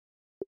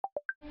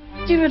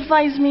Do you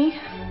advise me?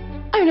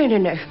 Oh, no, no,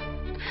 no.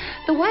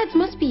 The words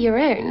must be your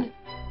own.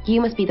 You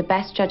must be the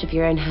best judge of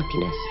your own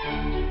happiness.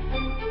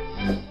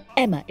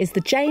 Emma is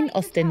the Jane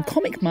Austen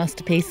comic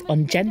masterpiece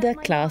on gender,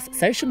 class,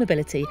 social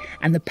mobility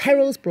and the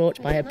perils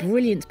brought by a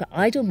brilliant but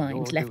idle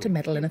mind left to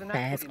meddle in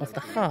affairs of the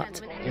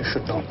heart. You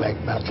should not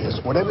make matches.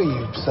 Whatever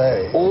you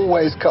say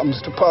always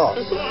comes to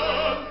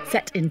pass.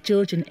 Set in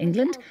Georgian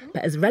England,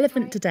 but as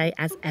relevant today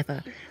as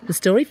ever, the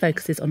story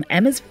focuses on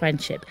Emma's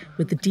friendship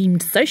with the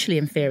deemed socially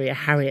inferior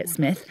Harriet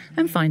Smith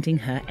and finding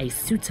her a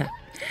suitor.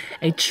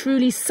 A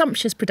truly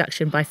sumptuous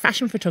production by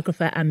fashion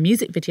photographer and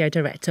music video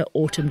director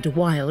Autumn de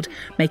Wilde,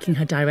 making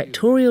her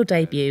directorial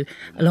debut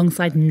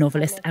alongside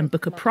novelist and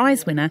Booker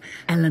Prize winner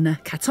Eleanor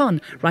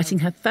Catton, writing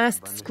her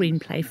first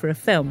screenplay for a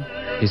film.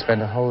 He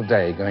spent a whole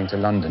day going to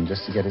London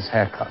just to get his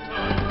hair cut.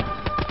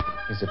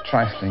 He's a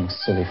trifling,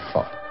 silly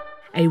fop.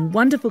 A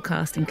wonderful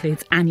cast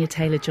includes Anya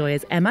Taylor-Joy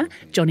as Emma,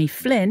 Johnny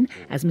Flynn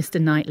as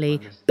Mr. Knightley,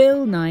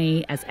 Bill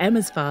Nighy as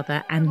Emma's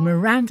father and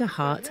Miranda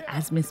Hart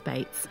as Miss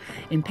Bates.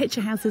 In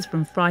Picture Houses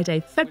from Friday,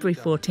 February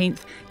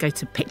 14th, go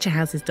to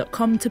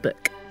picturehouses.com to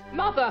book.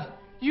 Mother,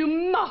 you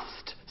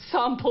must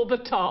sample the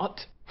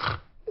tart.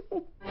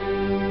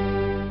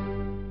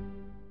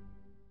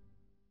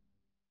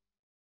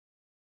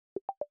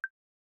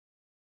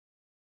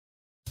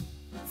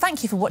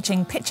 Thank you for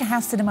watching Picture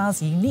House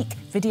Cinema's unique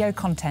video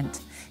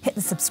content. Hit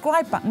the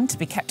subscribe button to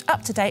be kept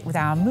up to date with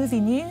our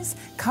movie news,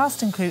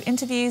 cast and crew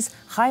interviews,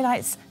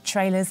 highlights,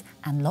 trailers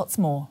and lots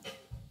more.